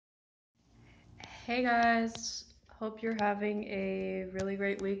Hey guys, hope you're having a really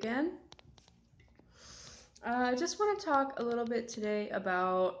great weekend. I just want to talk a little bit today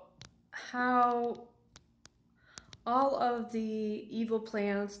about how all of the evil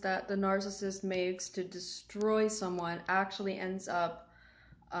plans that the narcissist makes to destroy someone actually ends up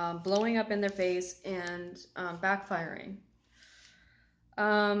blowing up in their face and backfiring.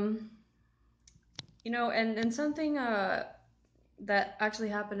 Um, and something that actually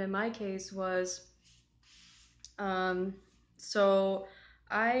happened in my case was um, so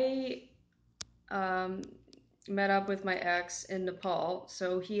I um, met up with my ex in Nepal.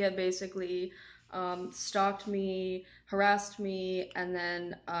 So he had basically stalked me, harassed me, and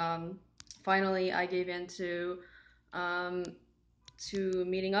then finally I gave in um, to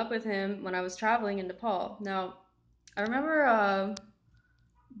meeting up with him when I was traveling in Nepal. Now I remember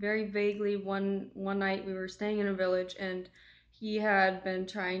very vaguely one night we were staying in a village and he had been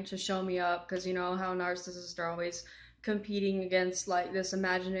trying to show me up because you know how narcissists are always competing against like this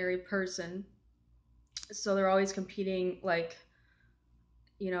imaginary person, so they're always competing like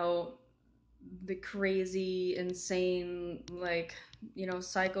you know the crazy insane like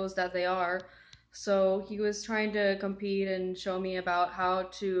psychos that they are. So he was trying to compete and show me about how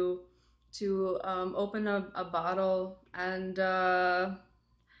to open a bottle, and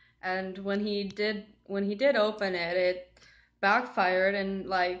when he did open it, it backfired and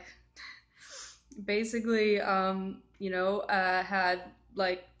like basically had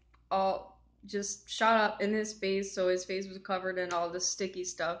like all just shot up in his face, so his face was covered in all this sticky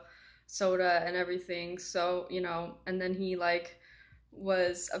stuff, soda and everything. So and then he like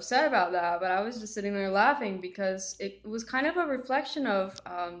was upset about that, but I was just sitting there laughing because it was kind of a reflection of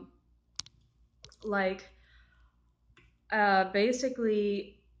like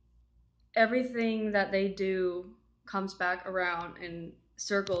basically everything that they do comes back around in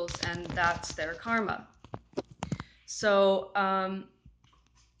circles, and that's their karma. So a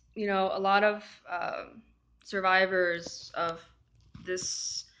lot of survivors of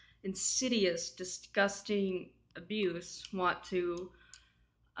this insidious, disgusting abuse want to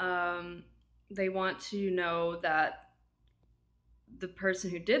um, they want to know that the person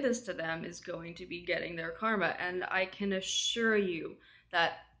who did this to them is going to be getting their karma. And I can assure you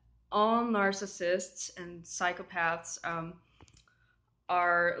that all narcissists and psychopaths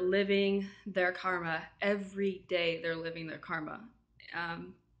are living their karma every day. They're living their karma.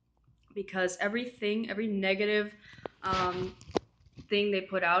 Um, because every negative um, thing they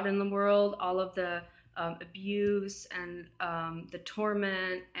put out in the world, all of the abuse and the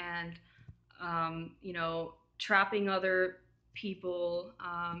torment and trapping other people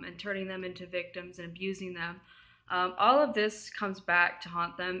and turning them into victims and abusing them. All of this comes back to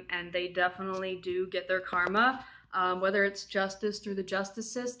haunt them, and they definitely do get their karma, whether it's justice through the justice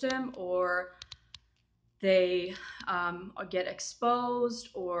system or they get exposed,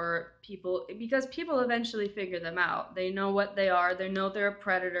 or people, because people eventually figure them out. They know what they are. They know they're a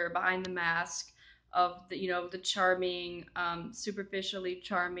predator behind the mask of the charming, superficially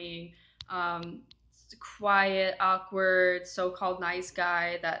charming, um, quiet, awkward, so-called nice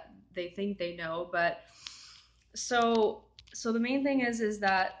guy that they think they know. But so so the main thing is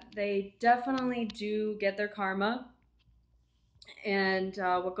that they definitely do get their karma, and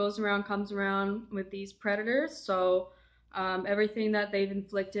what goes around comes around with these predators. So everything that they've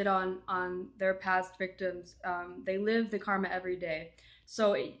inflicted on their past victims, they live the karma every day.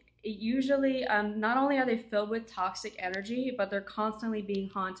 So it usually, not only are they filled with toxic energy, but they're constantly being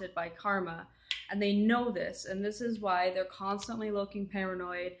haunted by karma, and they know this, and this is why they're constantly looking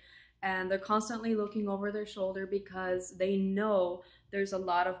paranoid, and they're constantly looking over their shoulder because they know there's a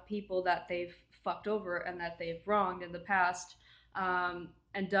lot of people that they've fucked over and that they've wronged in the past, and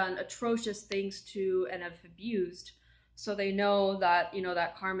done atrocious things to and have abused. So they know that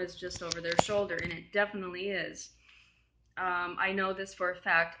that karma is just over their shoulder, and it definitely is. I know this for a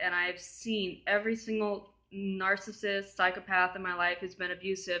fact, and I've seen every single narcissist, psychopath in my life who's been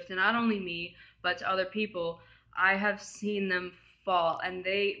abusive to not only me but to other people. I have seen them fall, and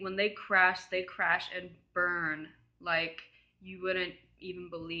when they crash and burn like you wouldn't even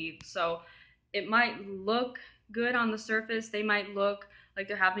believe. So it might look good on the surface. They might look like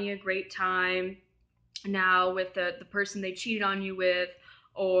they're having a great time now with the person they cheated on you with,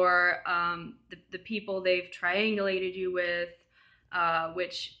 or the people they've triangulated you with,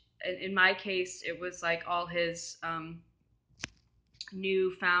 which in my case, it was like all his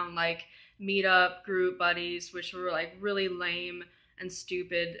newfound like meetup group buddies, which were like really lame and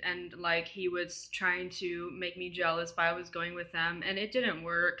stupid, and like he was trying to make me jealous by I was going with them, and it didn't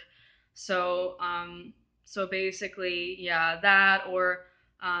work. So so basically, yeah, that, or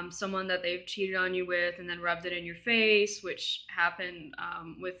someone that they've cheated on you with and then rubbed it in your face, which happened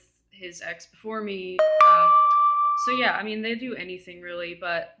with his ex before me. So yeah, I mean they do anything really,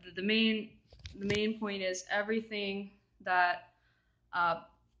 but the main point is everything that uh,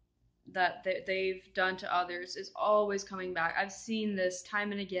 they've done to others is always coming back. I've seen this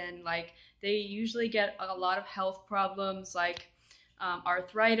time and again. Like they usually get a lot of health problems, like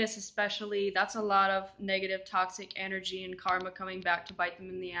arthritis, especially. That's a lot of negative, toxic energy and karma coming back to bite them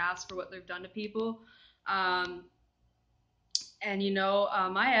in the ass for what they've done to people. Um, and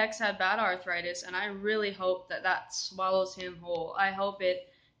my ex had bad arthritis, and I really hope that that swallows him whole. I hope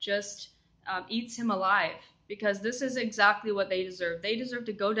it just eats him alive, because this is exactly what they deserve. They deserve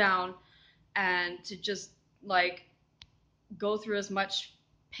to go down and to just like go through as much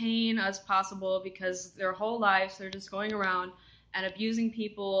pain as possible, because their whole lives they're just going around and abusing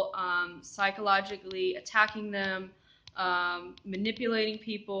people, psychologically attacking them, manipulating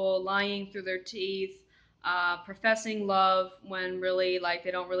people, lying through their teeth, professing love when really like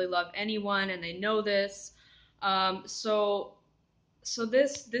they don't really love anyone, and they know this. So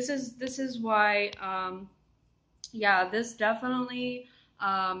this is why, yeah, this definitely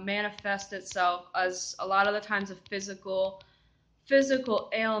manifests itself as a lot of the times a physical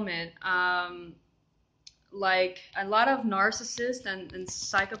ailment. Like a lot of narcissists and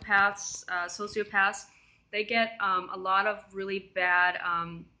psychopaths, sociopaths, they get a lot of really bad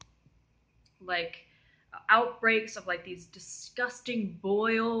like outbreaks of like these disgusting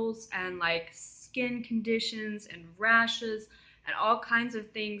boils and like skin conditions and rashes and all kinds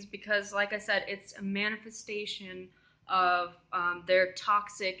of things, because like I said, it's a manifestation of their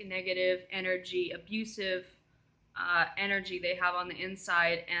toxic negative energy, abusive energy they have on the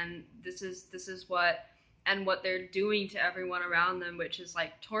inside. And this is what they're doing to everyone around them, which is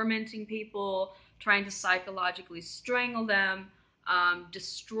like tormenting people, trying to psychologically strangle them,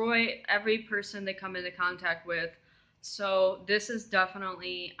 destroy every person they come into contact with. So this is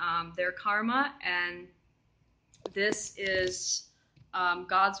definitely their karma, and this is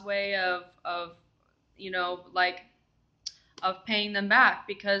God's way of like of paying them back,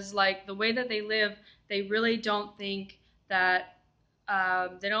 because like the way that they live, they really don't think that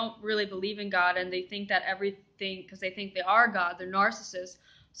they don't really believe in God, and they think that everything, because they think they are God, they're narcissists,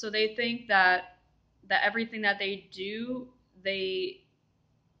 so they think that everything that they do, they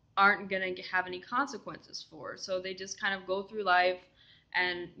aren't going to have any consequences for. So they just kind of go through life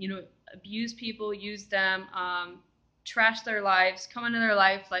and abuse people, use them, trash their lives, come into their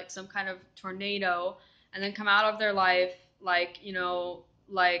life like some kind of tornado, and then come out of their life like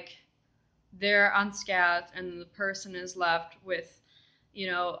like they're unscathed, and the person is left with you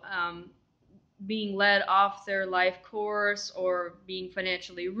know being led off their life course, or being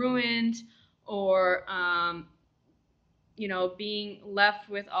financially ruined, or being left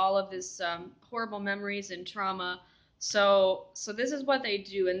with all of this horrible memories and trauma. So this is what they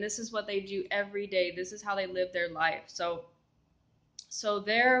do, and this is what they do every day. This is how they live their life. So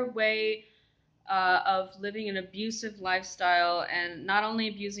their way of living an abusive lifestyle, and not only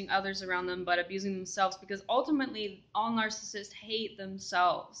abusing others around them, but abusing themselves, because ultimately all narcissists hate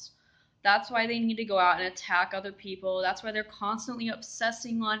themselves. That's why they need to go out and attack other people. That's why they're constantly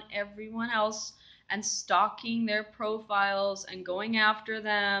obsessing on everyone else and stalking their profiles and going after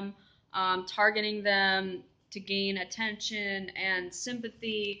them, targeting them to gain attention and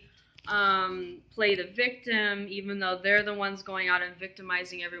sympathy, play the victim, even though they're the ones going out and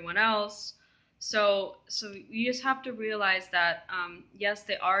victimizing everyone else. So you just have to realize that yes,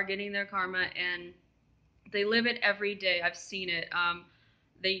 they are getting their karma, and they live it every day. I've seen it.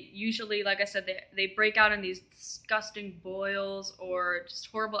 They usually, like I said, they break out in these disgusting boils or just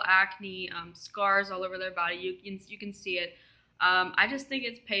horrible acne, scars all over their body. You can see it. I just think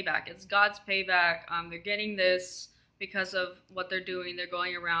it's payback. It's God's payback. They're getting this because of what they're doing. They're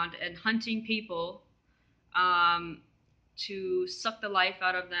going around and hunting people, um, to suck the life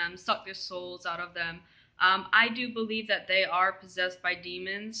out of them, suck their souls out of them. I do believe that they are possessed by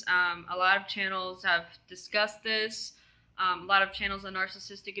demons. A lot of channels have discussed this, a lot of channels on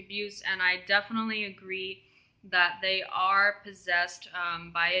narcissistic abuse, and I definitely agree that they are possessed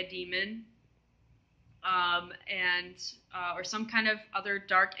by a demon, and or some kind of other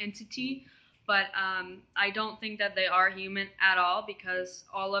dark entity. But I don't think that they are human at all, because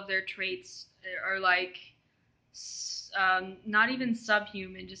all of their traits are like not even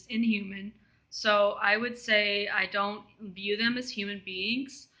subhuman, just inhuman. So I would say I don't view them as human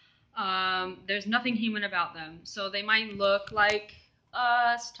beings. There's nothing human about them. So they might look like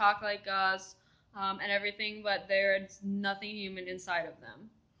us, talk like us, and everything, but there's nothing human inside of them.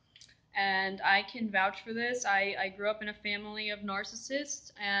 and I can vouch for this. I grew up in a family of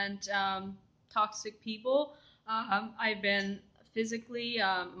narcissists and toxic people. I've been physically,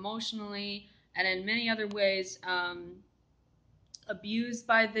 emotionally, and in many other ways abused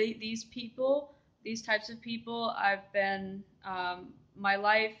by these people, these types of people. I've been, my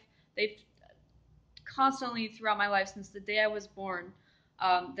life, they've constantly throughout my life since the day I was born.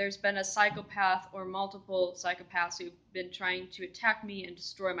 There's been a psychopath or multiple psychopaths who've been trying to attack me and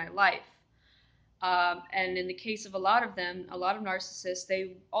destroy my life. And in the case of a lot of them, a lot of narcissists,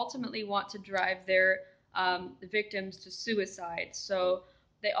 they ultimately want to drive their victims to suicide. So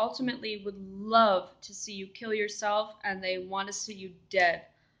they ultimately would love to see you kill yourself, and they want to see you dead.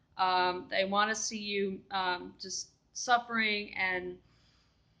 They want to see you just suffering,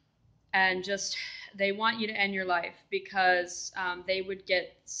 and just they want you to end your life because they would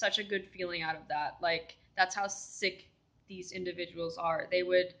get such a good feeling out of that. Like, that's how sick these individuals are. They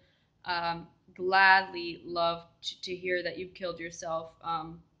would gladly love to hear that you've killed yourself.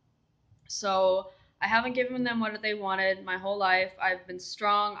 So I haven't given them what they wanted my whole life. I've been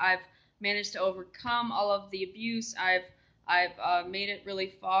strong. I've managed to overcome all of the abuse. I've made it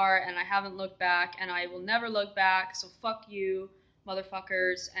really far, and I haven't looked back, and I will never look back. So fuck you,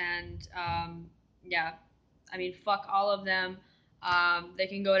 motherfuckers, and yeah, I mean, fuck all of them. They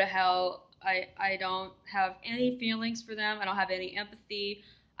can go to hell. I don't have any feelings for them. I don't have any empathy.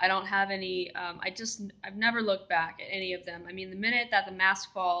 I don't have any. I've never looked back at any of them. I mean, the minute that the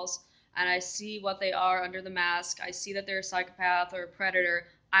mask falls and I see what they are under the mask, I see that they're a psychopath or a predator,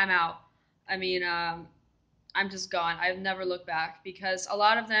 I'm out. I mean, I'm just gone. I've never looked back because a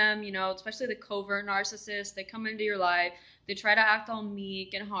lot of them, especially the covert narcissists, they come into your life, they try to act all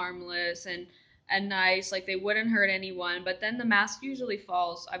meek and harmless and nice, like they wouldn't hurt anyone, but then the mask usually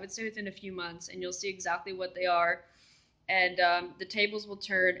falls. I would say within a few months, and you'll see exactly what they are, and the tables will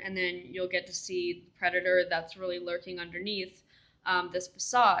turn, and then you'll get to see the predator that's really lurking underneath this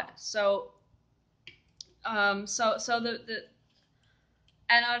facade. So the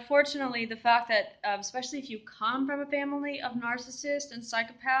and unfortunately, the fact that, especially if you come from a family of narcissists and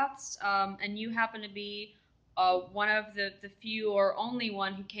psychopaths, and you happen to be one of the few or only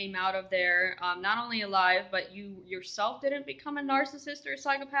one who came out of there, not only alive, but you yourself didn't become a narcissist or a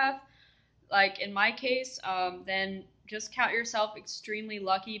psychopath, like in my case, then just count yourself extremely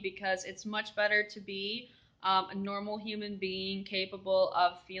lucky because it's much better to be a normal human being capable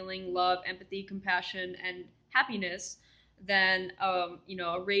of feeling love, empathy, compassion, and happiness than a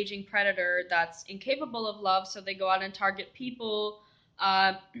raging predator that's incapable of love. So they go out and target people,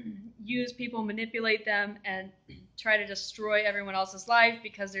 uh, use people, manipulate them, and try to destroy everyone else's life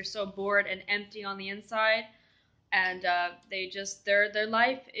because they're so bored and empty on the inside, and they just their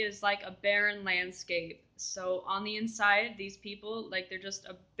life is like a barren landscape. So on the inside, these people, like, they're just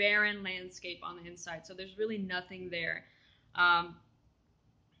a barren landscape on the inside, so there's really nothing there. um,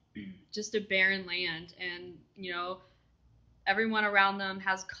 just a barren land, and everyone around them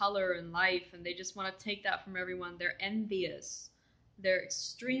has color and life, and they just want to take that from everyone. They're envious, they're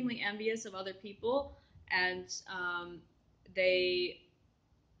extremely envious of other people, and they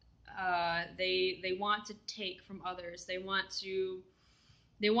they want to take from others. They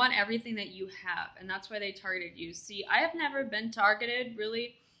want everything that you have, and that's why they targeted you. See, I have never been targeted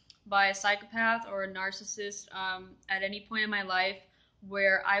really by a psychopath or a narcissist at any point in my life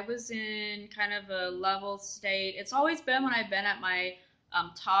where I was in kind of a level state. It's always been when I've been at my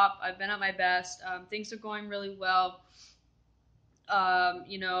top, I've been at my best, things are going really well. Um,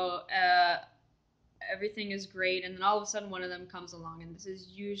 you know, uh, Everything is great, and then all of a sudden one of them comes along, and this is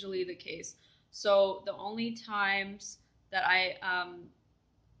usually the case. So the only times that I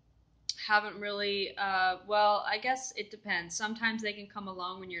haven't really, well, I guess it depends. Sometimes they can come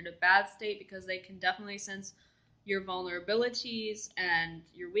along when you're in a bad state because they can definitely sense your vulnerabilities and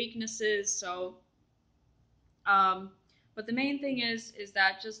your weaknesses. So but the main thing is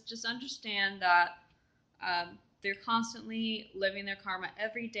that just understand that they're constantly living their karma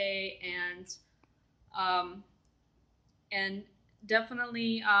every day, um, and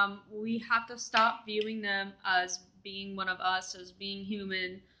definitely we have to stop viewing them as being one of us, as being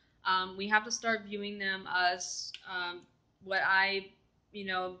human. We have to start viewing them as what I,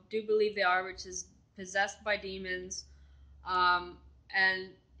 do believe they are, which is possessed by demons. And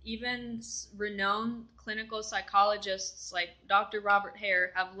even renowned clinical psychologists like Dr. Robert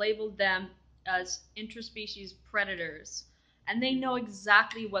Hare have labeled them as interspecies predators. And they know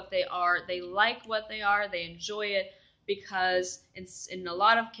exactly what they are. They like what they are. They enjoy it because in a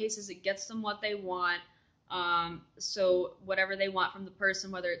lot of cases it gets them what they want. So whatever they want from the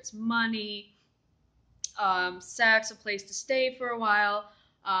person, whether it's money, sex, a place to stay for a while,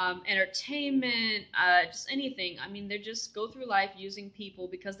 entertainment, just anything. I mean, they just go through life using people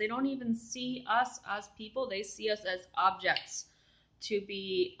because they don't even see us as people. They see us as objects to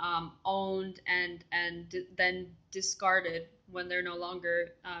be owned and then discarded when they're no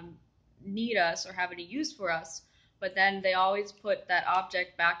longer need us or have any use for us. But then they always put that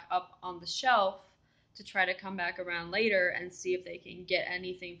object back up on the shelf to try to come back around later and see if they can get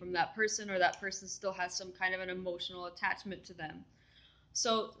anything from that person, or that person still has some kind of an emotional attachment to them.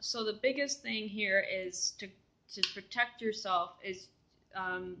 So the biggest thing here is to protect yourself is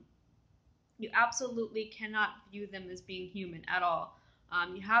um, you absolutely cannot view them as being human at all.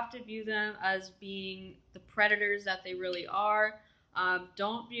 You have to view them as being the predators that they really are.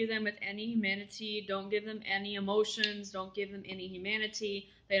 Don't view them with any humanity. Don't give them any emotions. Don't give them any humanity.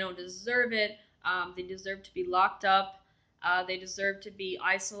 They don't deserve it. They deserve to be locked up. They deserve to be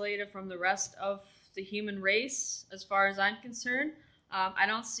isolated from the rest of the human race, as far as I'm concerned. I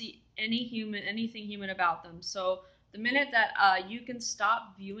don't see anything human about them. So the minute that you can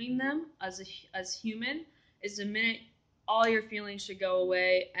stop viewing them as human is the minute all your feelings should go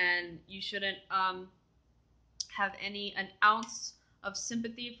away, and you shouldn't have an ounce of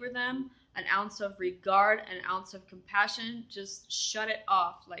sympathy for them, an ounce of regard, an ounce of compassion. Just shut it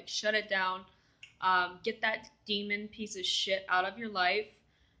off, like shut it down. Get that demon piece of shit out of your life.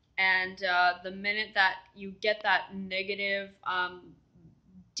 And the minute that you get that negative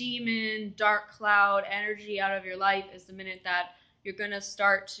demon, dark cloud energy out of your life is the minute that you're going to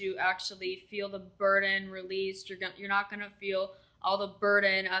start to actually feel the burden released. You're not going to feel all the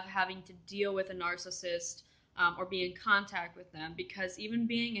burden of having to deal with a narcissist or be in contact with them, because even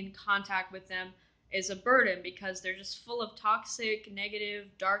being in contact with them is a burden because they're just full of toxic, negative,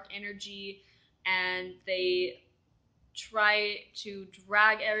 dark energy, and they try to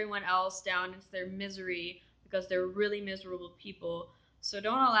drag everyone else down into their misery because they're really miserable people. So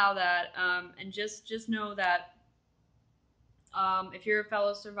don't allow that, and just know that if you're a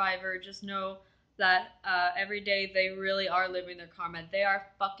fellow survivor, just know that every day they really are living their karma. They are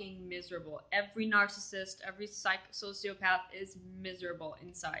fucking miserable. Every narcissist, every sociopath is miserable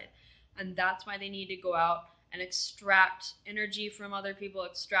inside, and that's why they need to go out and extract energy from other people,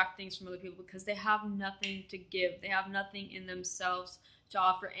 extract things from other people, because they have nothing to give. They have nothing in themselves to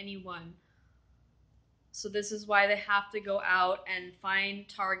offer anyone. So this is why they have to go out and find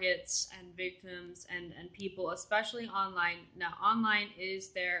targets and victims and people, especially online. Now, online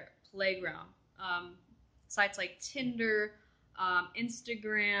is their playground. Sites like Tinder,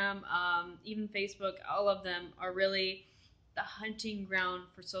 Instagram, even Facebook, all of them are really the hunting ground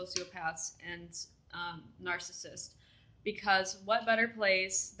for sociopaths and narcissists. Because what better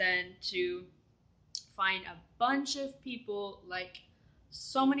place than to find a bunch of people, like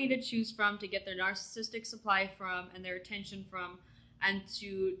so many to choose from, to get their narcissistic supply from and their attention from, and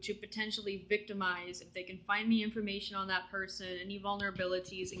to potentially victimize if they can find me information on that person, any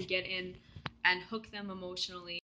vulnerabilities, and get in and hook them emotionally.